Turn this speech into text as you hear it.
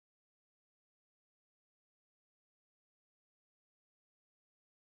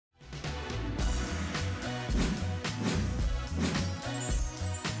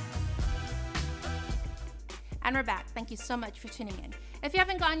And we're back. Thank you so much for tuning in. If you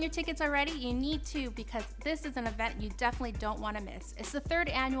haven't gotten your tickets already, you need to, because this is an event you definitely don't want to miss. It's the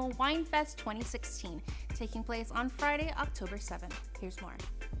 3rd annual Wine Fest 2016, taking place on Friday, October 7th. Here's more.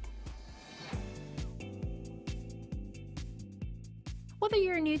 Whether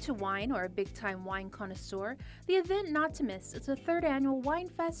you're new to wine or a big-time wine connoisseur, the event not to miss is the 3rd annual Wine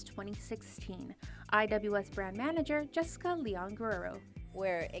Fest 2016. IWS brand manager Jessica Leon Guerrero.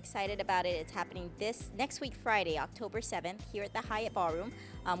 We're excited about it. It's happening next week, Friday, October 7th, here at the Hyatt Ballroom.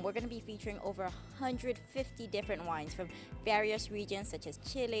 We're going to be featuring over 150 different wines from various regions such as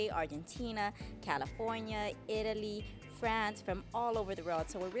Chile, Argentina, California, Italy, France, from all over the world.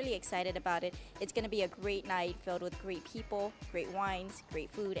 So we're really excited about it. It's going to be a great night filled with great people, great wines, great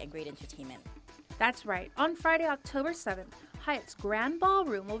food, and great entertainment. That's right. On Friday, October 7th, Hyatt's Grand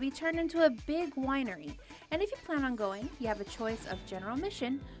Ballroom will be turned into a big winery. And if you plan on going, you have a choice of general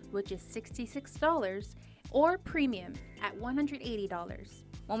admission, which is $66, or premium at $180.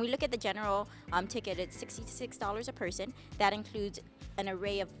 When we look at the general ticket, it's $66 a person. That includes an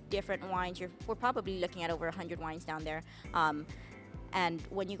array of different wines. We're probably looking at over 100 wines down there. And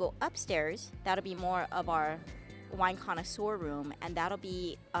when you go upstairs, that'll be more of our wine connoisseur room, and that'll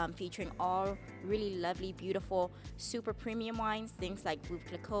be featuring all really lovely, beautiful, super premium wines, things like Veuve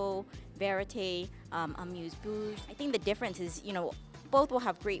Clicquot, Verite, Amuse Bouche. I think the difference is, both will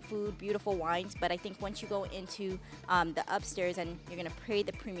have great food, beautiful wines, but I think once you go into the upstairs and you're gonna pay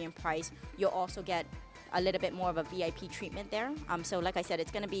the premium price, you'll also get a little bit more of a VIP treatment there. So like I said,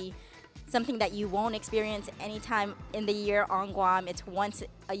 it's gonna be something that you won't experience anytime in the year on Guam. It's once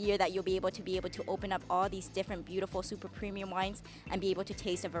a year that you'll be able to open up all these different beautiful super premium wines and be able to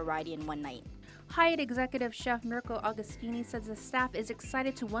taste a variety in one night. Hyatt Executive Chef Mirko Augustini says the staff is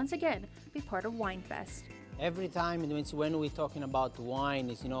excited to once again be part of Wine Fest. Every time when we're talking about wine,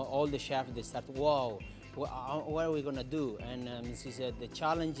 it's, all the chefs, they start, wow, what are we gonna do? And the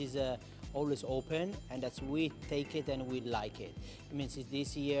challenge is always open, and that's we take it and we like it. It means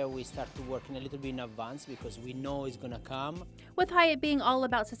this year we start to working a little bit in advance because we know it's gonna come. With Hyatt being all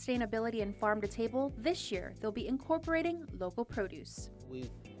about sustainability and farm to table, this year they'll be incorporating local produce. We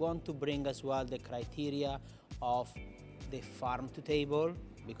want to bring as well the criteria of the farm to table,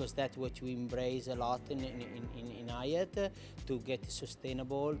 because that's what we embrace a lot in Hyatt, to get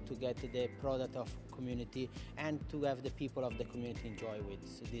sustainable, to get the product of community, and to have the people of the community enjoy with.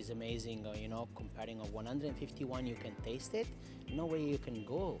 So this amazing, comparing of 151, you can taste it, nowhere you can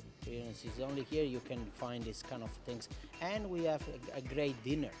go. It's only here you can find this kind of things, and we have a great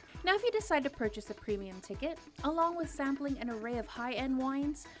dinner. Now, if you decide to purchase a premium ticket, along with sampling an array of high-end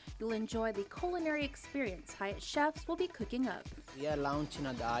wines, you'll enjoy the culinary experience Hyatt chefs will be cooking up. We are launching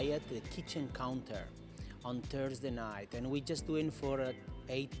at Hyatt the kitchen counter on Thursday night, and we're just doing for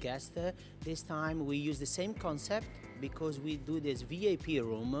 8 guests. This time we use the same concept because we do this VIP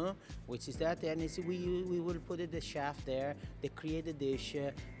room, which is that, and we will put the chef there. They create a dish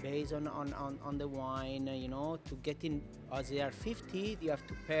based on the wine, to get in. As they are 50, you have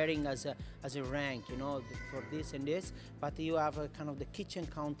to pairing as a rank, for this and this. But you have a kind of the kitchen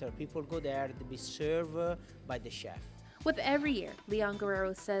counter. People go there to be served by the chef. With every year, Leon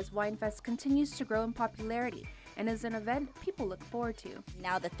Guerrero says Wine Fest continues to grow in popularity and is an event people look forward to.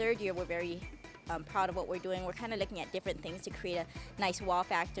 Now the 3rd year, we're very proud of what we're doing. We're kind of looking at different things to create a nice wow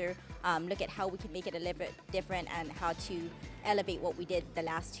factor, look at how we can make it a little bit different and how to elevate what we did the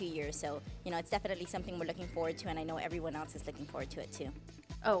last 2 years. So, it's definitely something we're looking forward to, and I know everyone else is looking forward to it too.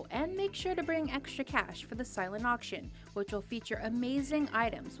 Oh, and make sure to bring extra cash for the silent auction, which will feature amazing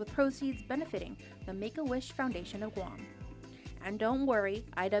items with proceeds benefiting the Make-A-Wish Foundation of Guam. And don't worry,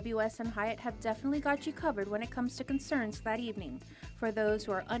 IWS and Hyatt have definitely got you covered when it comes to concerns that evening. For those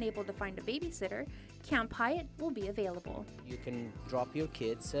who are unable to find a babysitter, Camp Hyatt will be available. You can drop your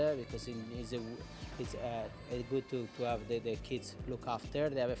kids because it's good to have the kids look after,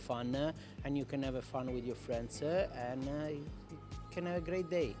 they have fun, and you can have fun with your friends, and you can have a great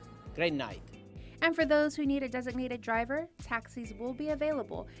day, great night. And for those who need a designated driver, taxis will be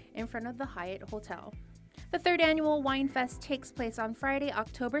available in front of the Hyatt Hotel. The 3rd annual Wine Fest takes place on Friday,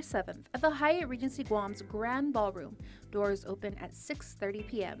 October 7th at the Hyatt Regency Guam's Grand Ballroom. Doors open at 6:30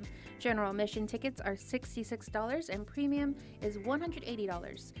 p.m. General admission tickets are $66 and premium is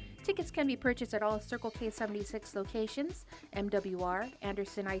 $180. Tickets can be purchased at all Circle K 76 locations, MWR,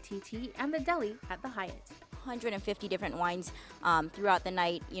 Anderson ITT, and the Deli at the Hyatt. 150 different wines throughout the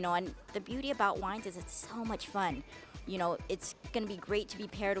night, you know, and the beauty about wines is it's so much fun. You know, it's going to be great to be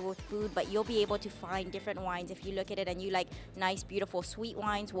paired with food, but you'll be able to find different wines. If you look at it and you like nice, beautiful, sweet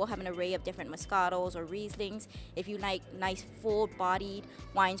wines, we'll have an array of different Moscatos or Rieslings. If you like nice, full-bodied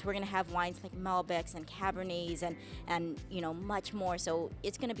wines, we're going to have wines like Malbecs and Cabernets and you know, much more. So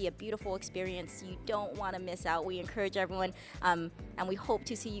it's going to be a beautiful experience. You don't want to miss out. We encourage everyone, and we hope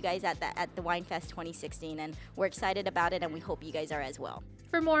to see you guys at the Wine Fest 2016. And we're excited about it, and we hope you guys are as well.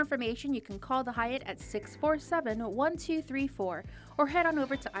 For more information, you can call the Hyatt at 647-1234 or head on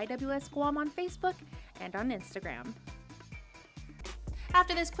over to IWS Guam on Facebook and on Instagram.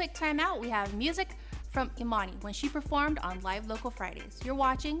 After this quick timeout, we have music from Imani when she performed on Live Local Fridays. You're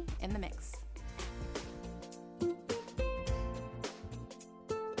watching In the Mix.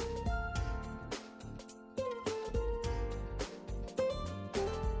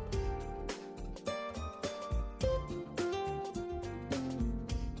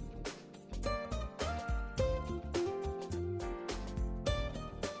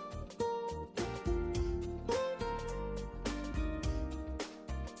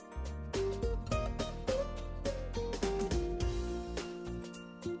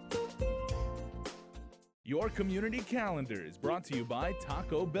 Your community calendar is brought to you by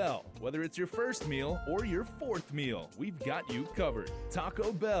Taco Bell. Whether it's your first meal or your fourth meal, we've got you covered.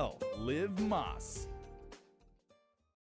 Taco Bell, live Más.